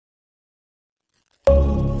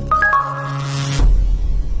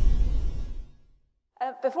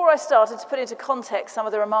Before I started, to put into context some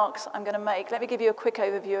of the remarks I'm going to make, let me give you a quick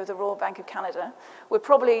overview of the Royal Bank of Canada. We're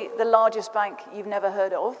probably the largest bank you've never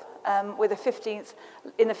heard of. We're the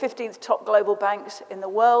 15th top global banks in the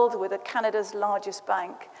world. We're Canada's largest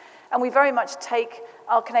bank. And we very much take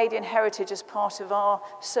our Canadian heritage as part of our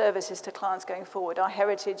services to clients going forward, our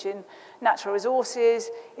heritage in natural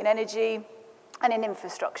resources, in energy, and in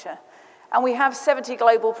infrastructure. And we have 70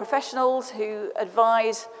 global professionals who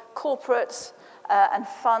advise corporates and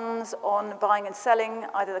funds on buying and selling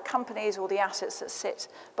either the companies or the assets that sit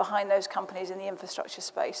behind those companies in the infrastructure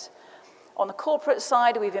space. On the corporate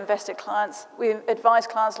side, we've advised clients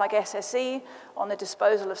like SSE on the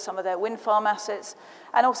disposal of some of their wind farm assets.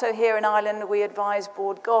 And also here in Ireland, we advised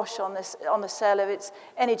Bord Gáis on the sale of its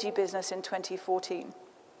energy business in 2014.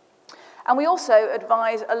 And we also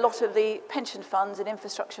advise a lot of the pension funds and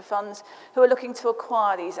infrastructure funds who are looking to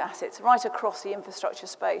acquire these assets right across the infrastructure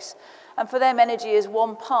space. And for them, energy is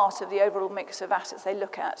one part of the overall mix of assets they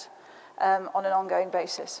look at on an ongoing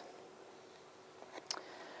basis.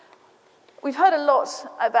 We've heard a lot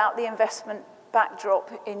about the investment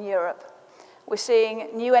backdrop in Europe. We're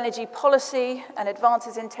seeing new energy policy and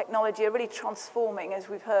advances in technology are really transforming, as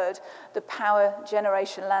we've heard, the power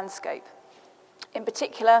generation landscape. In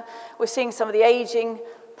particular, we're seeing some of the aging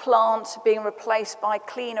plants being replaced by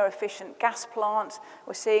cleaner, efficient gas plants.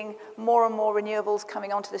 We're seeing more and more renewables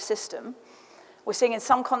coming onto the system. We're seeing in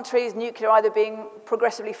some countries nuclear either being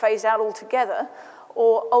progressively phased out altogether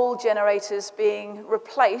or old generators being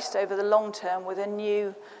replaced over the long term with a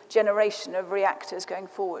new generation of reactors going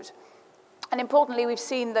forward. And importantly, we've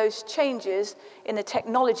seen those changes in the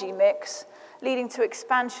technology mix leading to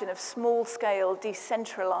expansion of small-scale,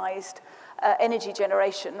 decentralized energy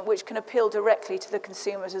generation, which can appeal directly to the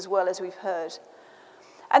consumers as well, as we've heard.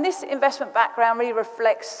 And this investment background really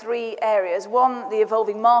reflects three areas. One, the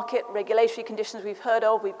evolving market, regulatory conditions we've heard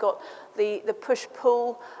of. We've got the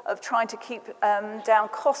push-pull of trying to keep down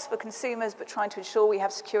costs for consumers, but trying to ensure we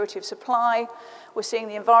have security of supply. We're seeing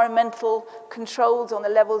the environmental controls on the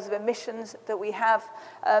levels of emissions that we have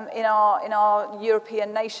in our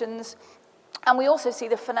European nations. And we also see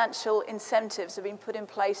the financial incentives that have been put in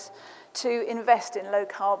place to invest in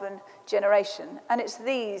low-carbon generation. And it's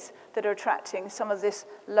these that are attracting some of this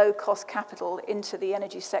low-cost capital into the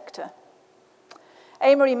energy sector.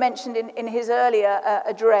 Amory mentioned in his earlier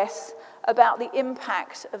address about the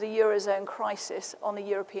impact of the Eurozone crisis on the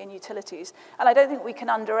European utilities. And I don't think we can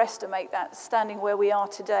underestimate that, standing where we are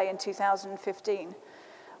today in 2015.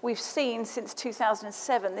 We've seen since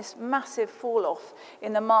 2007 this massive fall-off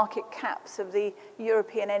in the market caps of the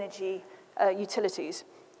European energy utilities.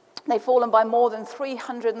 They've fallen by more than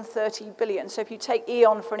 330 billion. So if you take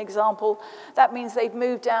E.ON for an example, that means they've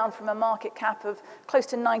moved down from a market cap of close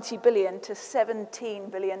to 90 billion to 17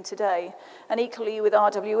 billion today. And equally with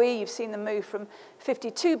RWE, you've seen them move from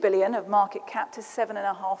 52 billion of market cap to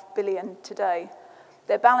 7.5 billion today.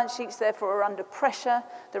 Their balance sheets, therefore, are under pressure.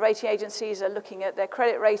 The rating agencies are looking at their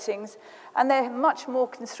credit ratings, and they're much more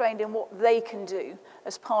constrained in what they can do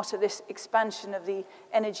as part of this expansion of the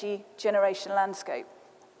energy generation landscape.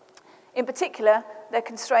 In particular, they're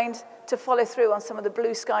constrained to follow through on some of the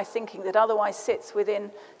blue sky thinking that otherwise sits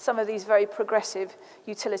within some of these very progressive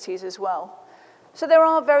utilities as well. So there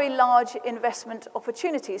are very large investment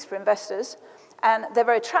opportunities for investors, and they're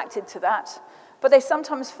very attracted to that, but they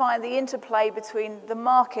sometimes find the interplay between the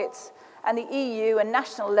markets and the EU and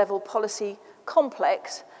national level policy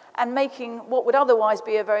complex and making what would otherwise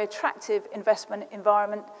be a very attractive investment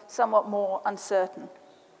environment somewhat more uncertain.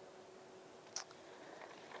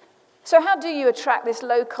 So how do you attract this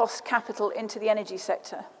low-cost capital into the energy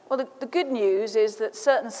sector? Well, the good news is that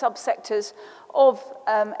certain subsectors of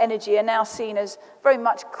energy are now seen as very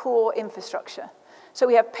much core infrastructure. So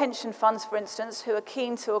we have pension funds, for instance, who are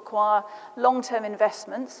keen to acquire long-term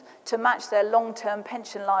investments to match their long-term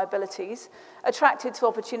pension liabilities, attracted to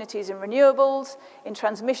opportunities in renewables, in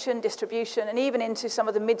transmission, distribution, and even into some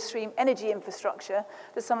of the midstream energy infrastructure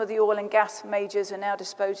that some of the oil and gas majors are now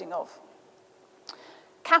disposing of.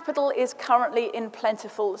 Capital is currently in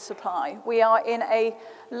plentiful supply. We are in a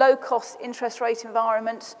low-cost interest rate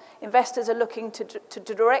environment. Investors are looking to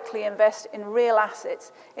directly invest in real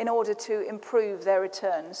assets in order to improve their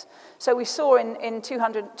returns. So we saw in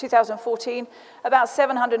 2014 about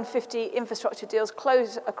 750 infrastructure deals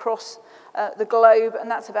close across the globe, and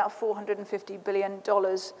that's about $450 billion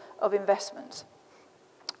of investment.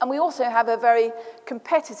 And we also have a very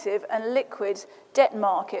competitive and liquid debt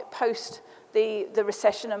market post the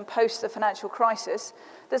recession and post the financial crisis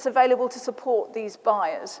that's available to support these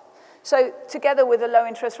buyers. So together with the low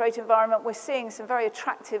interest rate environment, we're seeing some very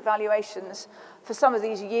attractive valuations for some of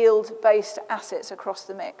these yield-based assets across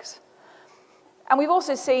the mix. And we've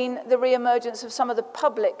also seen the re-emergence of some of the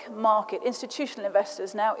public market, institutional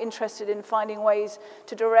investors now interested in finding ways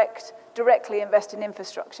to directly invest in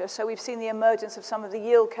infrastructure. So we've seen the emergence of some of the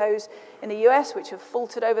yieldcos in the US, which have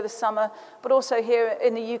faltered over the summer, but also here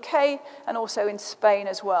in the UK and also in Spain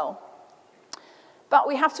as well. But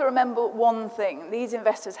we have to remember one thing. These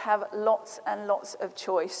investors have lots and lots of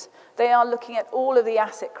choice. They are looking at all of the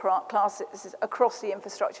asset classes across the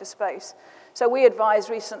infrastructure space. So we advised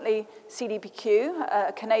recently CDPQ,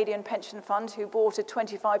 a Canadian pension fund, who bought a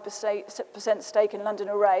 25% stake in London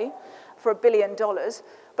Array for $1 billion.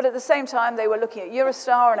 But at the same time, they were looking at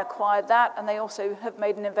Eurostar and acquired that, and they also have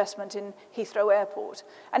made an investment in Heathrow Airport.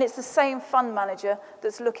 And it's the same fund manager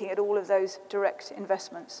that's looking at all of those direct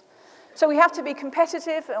investments. So we have to be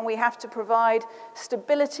competitive, and we have to provide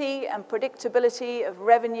stability and predictability of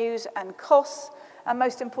revenues and costs, and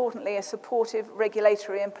most importantly, a supportive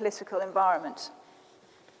regulatory and political environment.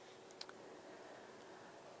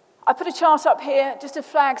 I put a chart up here just to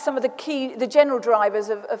flag some of the general drivers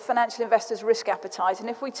of financial investors' risk appetite. And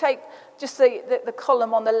if we take just the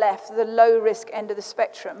column on the left, the low-risk end of the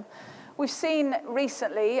spectrum, we've seen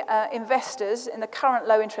recently investors in the current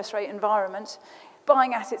low interest rate environment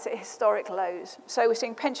buying assets at historic lows. So we're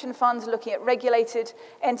seeing pension funds looking at regulated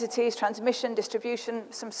entities, transmission, distribution,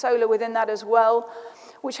 some solar within that as well,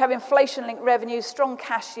 which have inflation-linked revenues, strong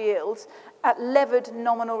cash yields at levered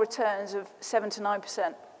nominal returns of 7 to 9%.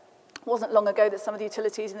 It wasn't long ago that some of the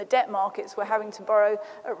utilities in the debt markets were having to borrow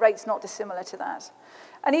at rates not dissimilar to that.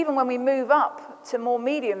 And even when we move up to more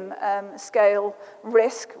medium scale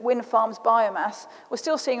risk, wind farms, biomass, we're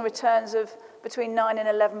still seeing returns of between 9 and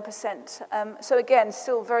 11%. So again,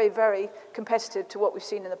 still very, very competitive to what we've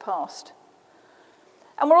seen in the past.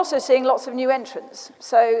 And we're also seeing lots of new entrants.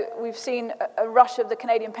 So we've seen a rush of the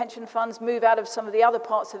Canadian pension funds move out of some of the other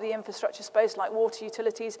parts of the infrastructure space, like water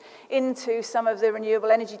utilities, into some of the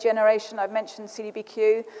renewable energy generation. I've mentioned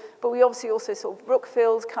CDPQ, but we obviously also saw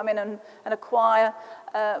Brookfield come in and acquire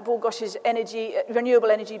Borgosh's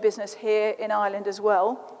renewable energy business here in Ireland as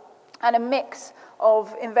well, and a mix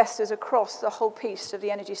of investors across the whole piece of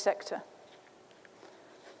the energy sector.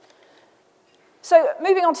 So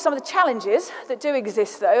moving on to some of the challenges that do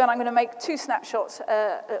exist, though, and I'm going to make two snapshots,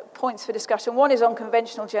 points for discussion. One is on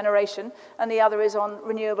conventional generation, and the other is on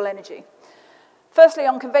renewable energy. Firstly,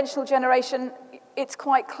 on conventional generation, it's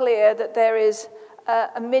quite clear that there is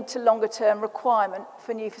a mid to longer term requirement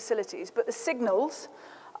for new facilities, but the signals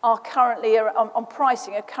are currently, on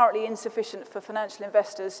pricing, are currently insufficient for financial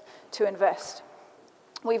investors to invest.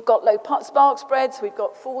 We've got low spark spreads, we've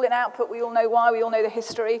got fall in output, we all know why, we all know the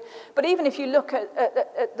history. But even if you look at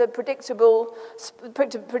the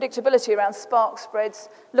predictability around spark spreads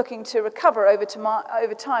looking to recover over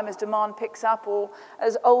time as demand picks up or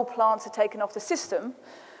as old plants are taken off the system,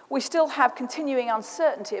 we still have continuing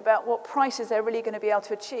uncertainty about what prices they're really going to be able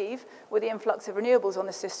to achieve with the influx of renewables on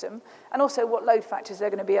the system, and also what load factors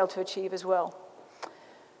they're going to be able to achieve as well.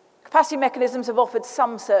 Capacity mechanisms have offered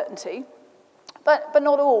some certainty, but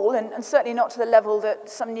not all, and certainly not to the level that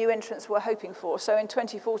some new entrants were hoping for. So in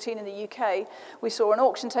 2014 in the UK, we saw an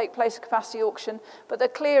auction take place, a capacity auction, but the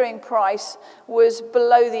clearing price was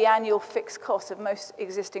below the annual fixed cost of most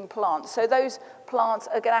existing plants. So those plants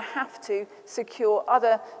are going to have to secure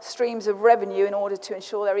other streams of revenue in order to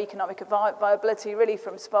ensure their economic viability, really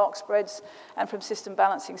from spark spreads and from system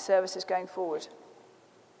balancing services going forward.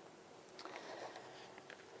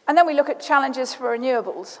 And then we look at challenges for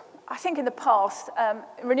renewables. I think in the past,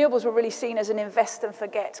 renewables were really seen as an invest and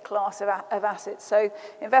forget class of assets. So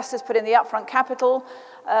investors put in the upfront capital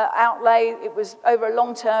outlay. It was over a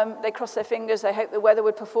long term. They crossed their fingers. They hoped the weather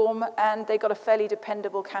would perform, and they got a fairly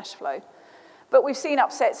dependable cash flow. But we've seen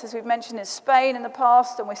upsets, as we've mentioned, in Spain in the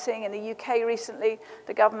past, and we're seeing in the UK recently,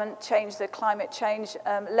 the government change the climate change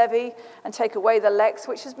levy and take away the LEX,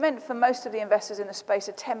 which has meant for most of the investors in the space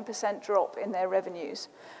a 10% drop in their revenues.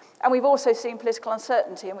 And we've also seen political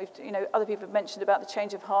uncertainty, and other people have mentioned about the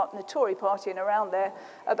change of heart in the Tory party and around there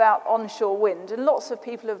about onshore wind. And lots of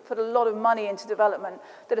people have put a lot of money into development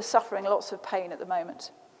that are suffering lots of pain at the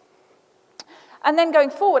moment. And then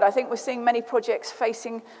going forward, I think we're seeing many projects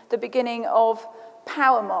facing the beginning of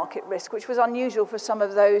power market risk, which was unusual for some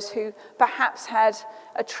of those who perhaps had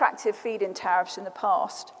attractive feed-in tariffs in the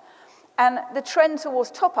past. And the trend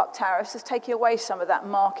towards top-up tariffs is taking away some of that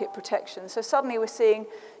market protection. So suddenly we're seeing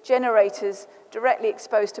generators directly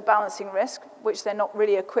exposed to balancing risk, which they're not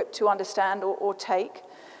really equipped to understand or take.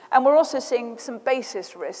 And we're also seeing some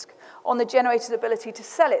basis risk on the generator's ability to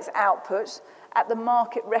sell its output at the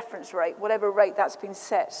market reference rate, whatever rate that's been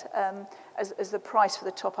set as the price for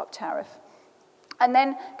the top-up tariff. And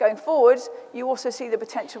then, going forward, you also see the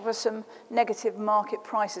potential for some negative market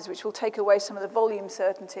prices, which will take away some of the volume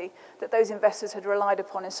certainty that those investors had relied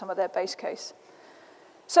upon in some of their base case.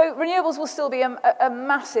 So renewables will still be a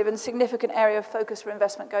massive and significant area of focus for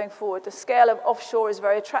investment going forward. The scale of offshore is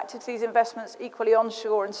very attractive to these investments, equally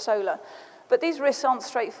onshore and solar. But these risks aren't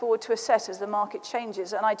straightforward to assess as the market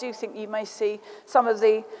changes, and I do think you may see some of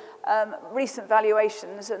the recent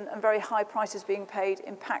valuations and very high prices being paid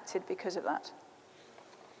impacted because of that.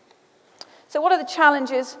 So what are the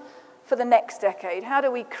challenges for the next decade? How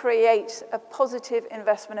do we create a positive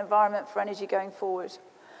investment environment for energy going forward?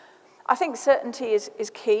 I think certainty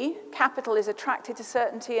is key. Capital is attracted to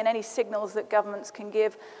certainty, and any signals that governments can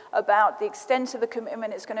give about the extent of the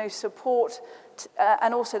commitment it's going to support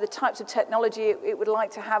and also the types of technology it would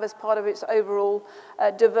like to have as part of its overall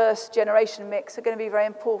diverse generation mix are going to be very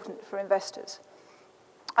important for investors.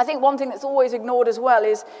 I think one thing that's always ignored as well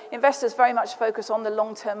is investors very much focus on the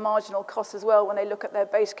long-term marginal costs as well when they look at their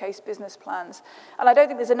base case business plans. And I don't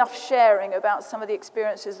think there's enough sharing about some of the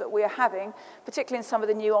experiences that we are having, particularly in some of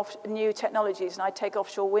the new technologies. And I take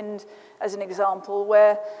offshore wind as an example,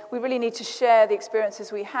 where we really need to share the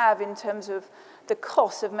experiences we have in terms of the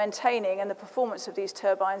cost of maintaining and the performance of these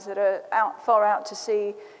turbines that are far out to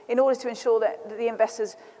sea in order to ensure that the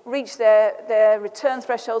investors reach their return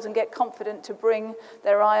thresholds and get confident to bring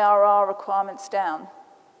their IRR requirements down.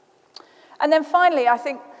 And then finally, I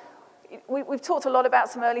think we've talked a lot about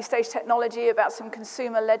some early stage technology, about some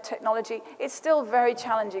consumer-led technology. It's still very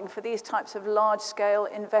challenging for these types of large-scale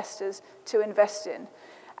investors to invest in.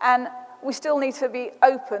 And we still need to be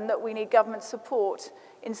open that we need government support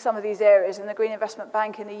in some of these areas, and the Green Investment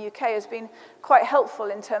Bank in the UK has been quite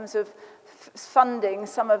helpful in terms of funding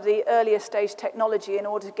some of the earlier stage technology in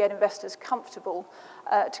order to get investors comfortable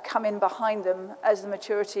to come in behind them as the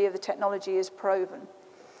maturity of the technology is proven.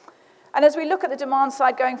 And as we look at the demand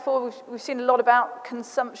side going forward, we've seen a lot about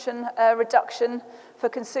consumption reduction for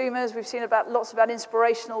consumers. We've seen lots about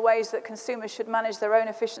inspirational ways that consumers should manage their own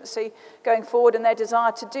efficiency going forward and their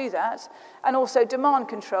desire to do that, and also demand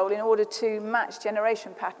control in order to match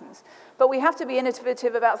generation patterns. But we have to be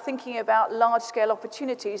innovative about thinking about large-scale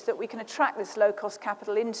opportunities that we can attract this low-cost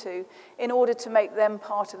capital into in order to make them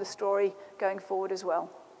part of the story going forward as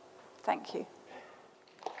well. Thank you.